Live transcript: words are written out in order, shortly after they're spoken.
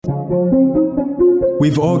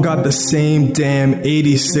We've all got the same damn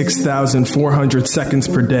 86,400 seconds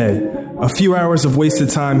per day. A few hours of wasted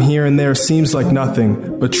time here and there seems like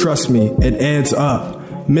nothing, but trust me, it adds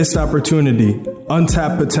up. Missed opportunity,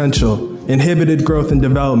 untapped potential, inhibited growth and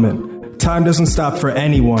development. Time doesn't stop for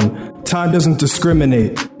anyone. Time doesn't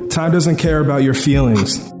discriminate. Time doesn't care about your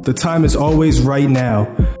feelings. The time is always right now.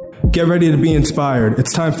 Get ready to be inspired.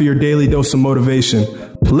 It's time for your daily dose of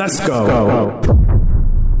motivation. Let's go.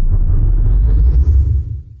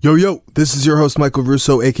 Yo, this is your host, Michael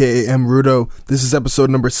Russo, aka M. Rudo. This is episode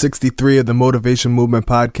number 63 of the Motivation Movement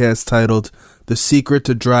podcast titled, The Secret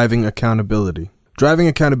to Driving Accountability. Driving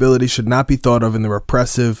accountability should not be thought of in the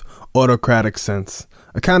repressive, autocratic sense.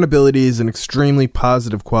 Accountability is an extremely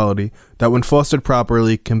positive quality that, when fostered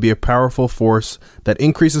properly, can be a powerful force that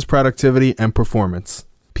increases productivity and performance.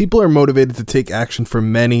 People are motivated to take action for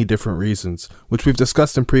many different reasons, which we've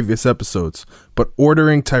discussed in previous episodes, but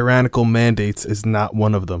ordering tyrannical mandates is not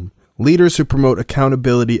one of them. Leaders who promote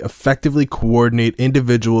accountability effectively coordinate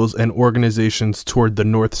individuals and organizations toward the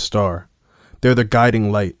North Star. They're the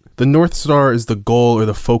guiding light. The North Star is the goal or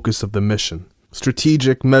the focus of the mission.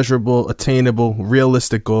 Strategic, measurable, attainable,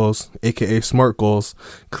 realistic goals, aka SMART goals,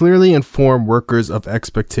 clearly inform workers of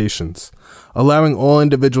expectations. Allowing all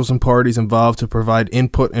individuals and parties involved to provide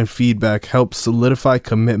input and feedback helps solidify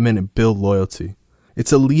commitment and build loyalty.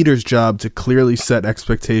 It's a leader's job to clearly set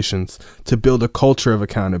expectations, to build a culture of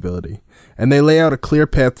accountability, and they lay out a clear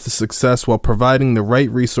path to success while providing the right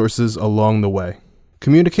resources along the way.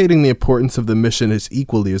 Communicating the importance of the mission is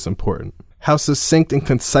equally as important. How succinct and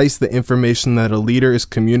concise the information that a leader is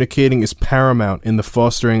communicating is paramount in the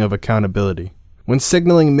fostering of accountability. When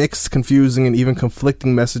signaling mixed, confusing, and even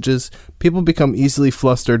conflicting messages, people become easily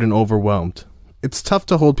flustered and overwhelmed. It's tough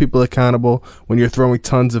to hold people accountable when you're throwing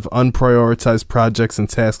tons of unprioritized projects and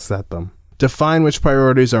tasks at them. Define which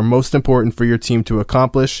priorities are most important for your team to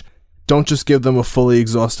accomplish. Don't just give them a fully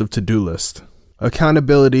exhaustive to-do list.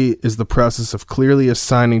 Accountability is the process of clearly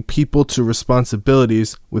assigning people to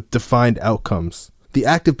responsibilities with defined outcomes. The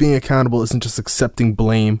act of being accountable isn't just accepting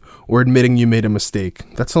blame or admitting you made a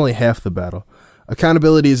mistake. That's only half the battle.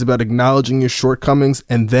 Accountability is about acknowledging your shortcomings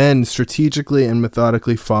and then strategically and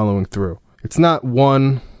methodically following through. It's not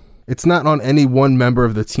on any one member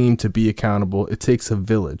of the team to be accountable. It takes a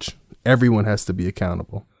village. Everyone has to be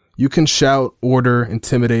accountable. You can shout, order,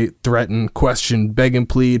 intimidate, threaten, question, beg and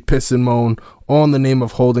plead, piss and moan, all in the name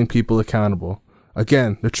of holding people accountable.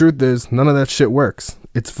 Again, the truth is, none of that shit works.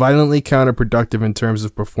 It's violently counterproductive in terms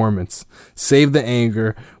of performance. Save the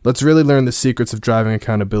anger. Let's really learn the secrets of driving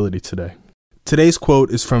accountability today. Today's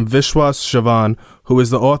quote is from Vishwas Javan, who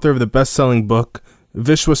is the author of the best-selling book,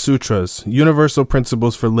 Vishwa Sutras, Universal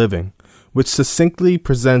Principles for Living, which succinctly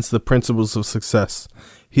presents the principles of success.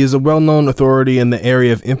 He is a well-known authority in the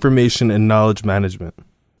area of information and knowledge management.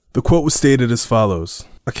 The quote was stated as follows: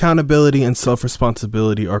 Accountability and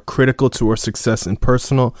self-responsibility are critical to our success in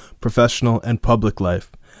personal, professional, and public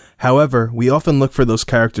life. However, we often look for those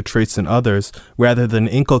character traits in others rather than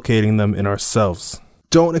inculcating them in ourselves.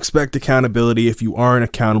 Don't expect accountability if you aren't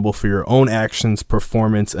accountable for your own actions,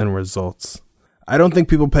 performance, and results. I don't think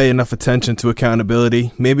people pay enough attention to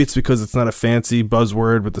accountability. Maybe it's because it's not a fancy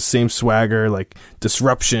buzzword with the same swagger like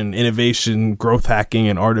disruption, innovation, growth hacking,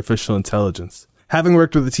 and artificial intelligence. Having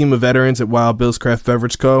worked with a team of veterans at Wild Bill's Craft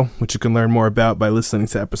Beverage Co., which you can learn more about by listening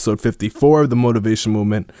to episode 54 of the Motivation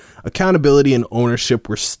Movement, accountability and ownership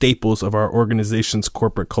were staples of our organization's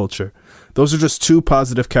corporate culture. Those are just two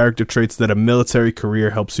positive character traits that a military career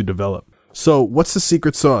helps you develop. So, what's the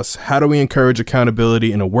secret sauce? How do we encourage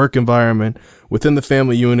accountability in a work environment, within the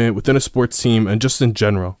family unit, within a sports team, and just in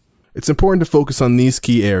general? It's important to focus on these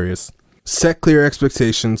key areas. Set clear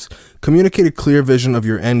expectations. Communicate a clear vision of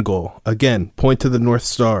your end goal. Again, point to the North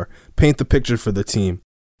Star. Paint the picture for the team.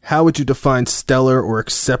 How would you define stellar or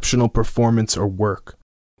exceptional performance or work?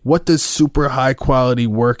 What does super high quality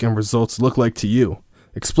work and results look like to you?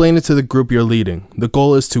 Explain it to the group you're leading. The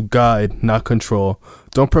goal is to guide, not control.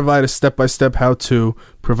 Don't provide a step-by-step how-to.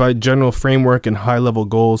 Provide general framework and high-level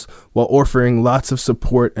goals while offering lots of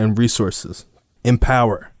support and resources.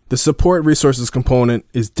 Empower. The support resources component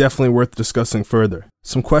is definitely worth discussing further.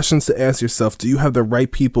 Some questions to ask yourself: do you have the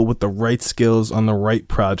right people with the right skills on the right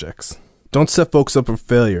projects? Don't set folks up for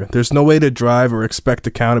failure. There's no way to drive or expect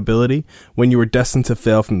accountability when you were destined to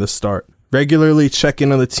fail from the start. Regularly check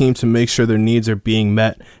in on the team to make sure their needs are being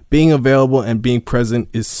met. Being available and being present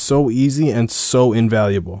is so easy and so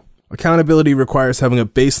invaluable. Accountability requires having a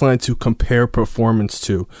baseline to compare performance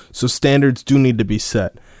to, so standards do need to be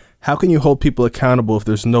set. How can you hold people accountable if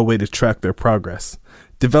there's no way to track their progress?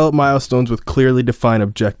 Develop milestones with clearly defined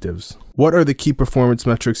objectives. What are the key performance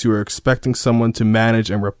metrics you are expecting someone to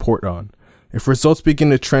manage and report on? If results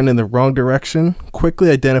begin to trend in the wrong direction,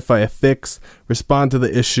 quickly identify a fix, respond to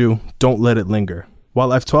the issue, don't let it linger.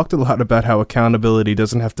 While I've talked a lot about how accountability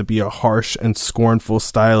doesn't have to be a harsh and scornful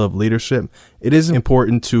style of leadership, it is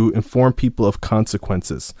important to inform people of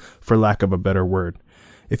consequences, for lack of a better word.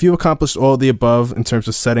 If you accomplished all the above in terms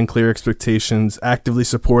of setting clear expectations, actively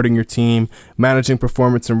supporting your team, managing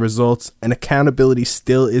performance and results, and accountability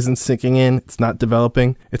still isn't sinking in, it's not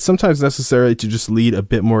developing, it's sometimes necessary to just lead a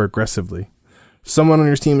bit more aggressively. If someone on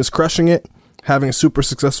your team is crushing it, having a super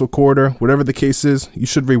successful quarter, whatever the case is, you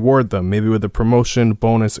should reward them, maybe with a promotion,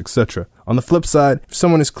 bonus, etc. On the flip side, if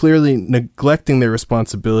someone is clearly neglecting their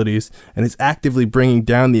responsibilities and is actively bringing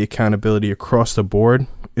down the accountability across the board,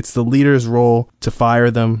 it's the leader's role to fire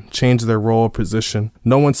them, change their role or position.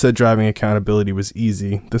 No one said driving accountability was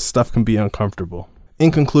easy. This stuff can be uncomfortable.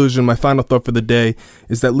 In conclusion, my final thought for the day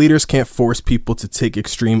is that leaders can't force people to take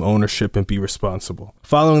extreme ownership and be responsible.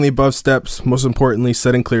 Following the above steps, most importantly,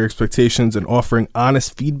 setting clear expectations and offering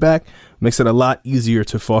honest feedback makes it a lot easier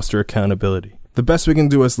to foster accountability. The best we can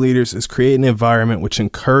do as leaders is create an environment which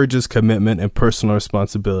encourages commitment and personal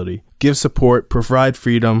responsibility. Give support, provide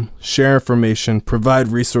freedom, share information, provide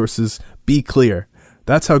resources, be clear.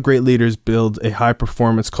 That's how great leaders build a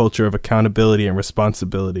high-performance culture of accountability and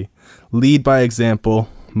responsibility. Lead by example,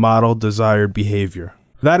 model desired behavior.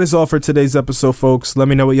 That is all for today's episode, folks. Let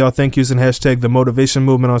me know what y'all think using hashtag The Motivation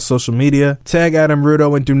Movement on social media. Tag Adam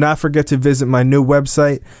Rudo, and do not forget to visit my new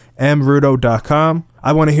website, mrudo.com.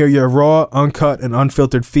 I want to hear your raw, uncut, and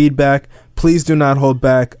unfiltered feedback. Please do not hold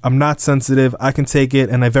back. I'm not sensitive. I can take it,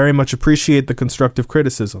 and I very much appreciate the constructive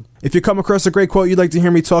criticism. If you come across a great quote you'd like to hear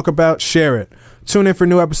me talk about, share it. Tune in for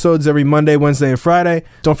new episodes every Monday, Wednesday, and Friday.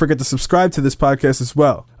 Don't forget to subscribe to this podcast as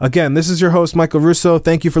well. Again, this is your host, Michael Russo.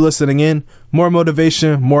 Thank you for listening in. More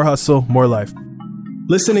motivation, more hustle, more life.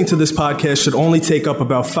 Listening to this podcast should only take up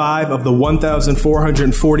about 5 of the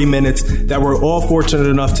 1,440 minutes that we're all fortunate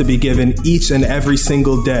enough to be given each and every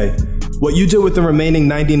single day. What you do with the remaining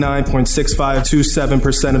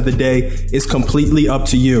 99.6527% of the day is completely up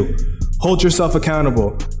to you. Hold yourself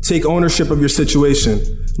accountable. Take ownership of your situation.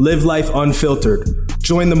 Live life unfiltered.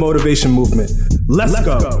 Join the motivation movement. Let's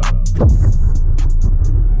go.